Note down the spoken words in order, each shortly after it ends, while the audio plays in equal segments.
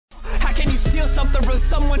steal something from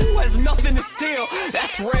someone who has nothing to steal.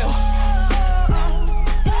 That's real.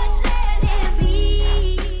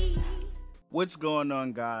 What's going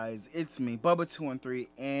on, guys? It's me, Bubba213,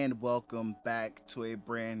 and welcome back to a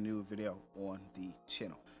brand new video on the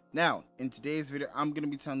channel. Now, in today's video, I'm going to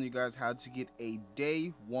be telling you guys how to get a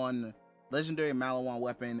day 1 legendary Maliwan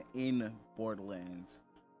weapon in Borderlands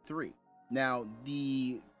 3. Now,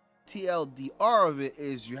 the TLDR of it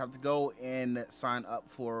is you have to go and sign up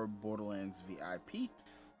for Borderlands VIP.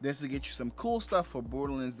 This will get you some cool stuff for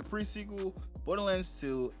Borderlands the pre-sequel, Borderlands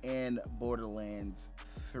 2, and Borderlands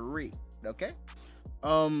 3. Okay,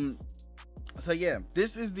 so yeah,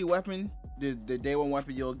 this is the weapon, the day 1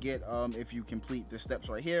 weapon you'll get if you complete the steps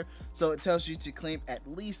right here. So it tells you to claim at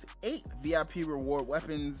least 8 VIP reward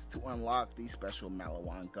weapons to unlock the special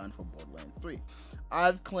Maliwan gun for Borderlands 3.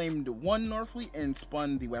 I've claimed 1 Northfleet and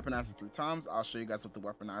spun the weaponizer 3 times. I'll show you guys what the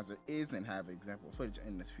weaponizer is and have example footage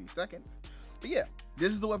in this few seconds. But yeah,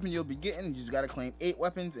 this is the weapon you'll be getting. You just got to claim 8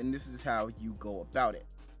 weapons, and this is how you go about it.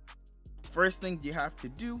 First thing you have to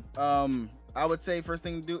do, I would say first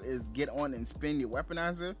thing to do is get on and spin your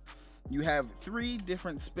weaponizer. You have 3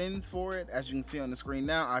 different spins for it. As you can see on the screen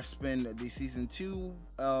now, I spin the season 2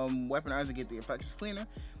 weaponizer, get the infectious cleaner,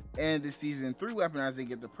 and the season 3 weaponizer,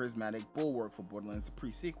 get the prismatic bulwark for Borderlands the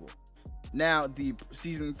pre-sequel. Now, the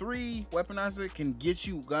season 3 weaponizer can get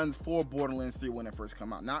you guns for Borderlands 3 when it first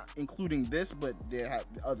come out, not including this, but they have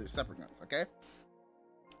other separate guns. Okay,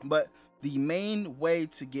 but the main way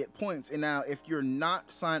to get points, and now if you're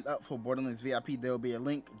not signed up for Borderlands VIP, there will be a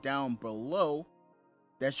link down below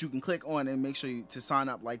that you can click on and make sure to sign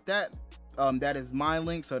up like that. That is my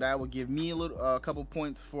link, so that will give me a couple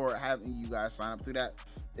points for having you guys sign up through that.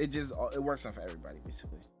 It works out for everybody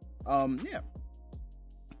basically. Yeah,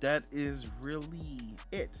 that is really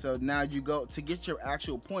it. So now you go to get your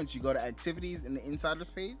actual points, you go to activities in the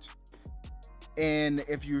insiders page. And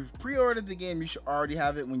if you've pre-ordered the game, you should already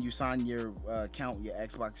have it when you sign your account, your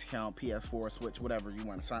Xbox account, PS4, Switch, whatever you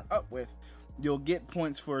want to sign up with. You'll get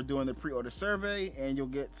points for doing the pre-order survey, and you'll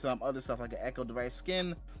get some other stuff like an Echo device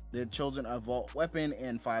skin, the Children of Vault weapon,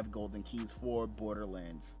 and 5 golden keys for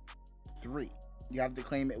Borderlands 3. You have to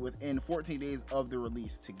claim it within 14 days of the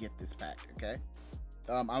release to get this pack. Okay,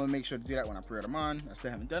 I'm gonna make sure to do that when I pre-order mine. I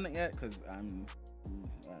still haven't done it yet because I'm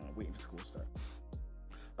waiting for school to start.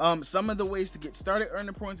 Some of the ways to get started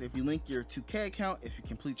earning points: if you link your 2K account, if you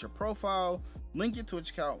complete your profile, link your Twitch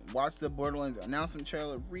account, watch the Borderlands announcement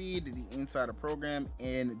trailer, read the insider program,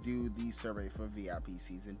 and do the survey for VIP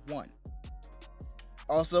season 1.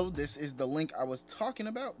 Also, this is the link I was talking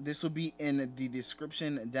about. This will be in the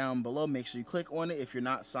description down below. Make sure you click on it if you're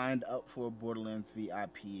not signed up for Borderlands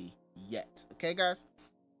VIP yet. Okay, guys.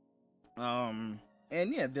 And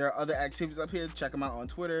yeah, there are other activities up here. Check them out on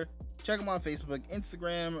Twitter. Check them on Facebook,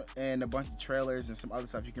 Instagram, and a bunch of trailers and some other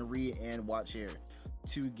stuff you can read and watch here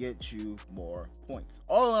to get you more points.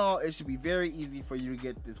 All in all, it should be very easy for you to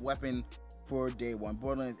get this weapon for day 1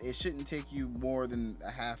 Borderlands. It shouldn't take you more than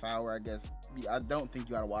a half hour, I guess. I don't think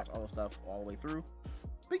you gotta watch all the stuff all the way through.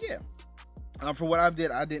 But yeah, for what I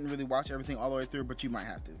didn't really watch everything all the way through, but you might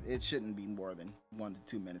have to. It shouldn't be more than 1 to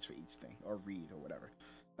 2 minutes for each thing, or read or whatever.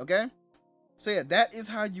 Okay? So yeah, that is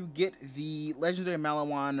how you get the legendary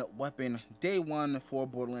Maliwan weapon day 1 for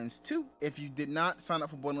Borderlands 2. If you did not sign up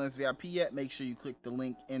for Borderlands VIP yet, make sure you click the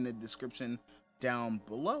link in the description down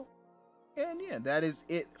below. And yeah, that is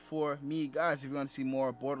it for me, guys. If you want to see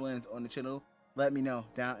more Borderlands on the channel, let me know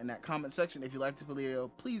down in that comment section. If you liked the video,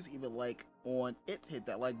 please leave a like on it. Hit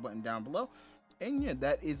that like button down below. And yeah,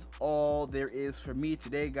 that is all there is for me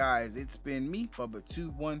today, guys. It's been me,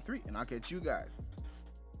 Bubba213, and I'll catch you guys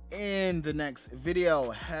in the next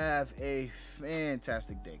video. Have a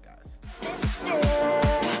fantastic day, guys.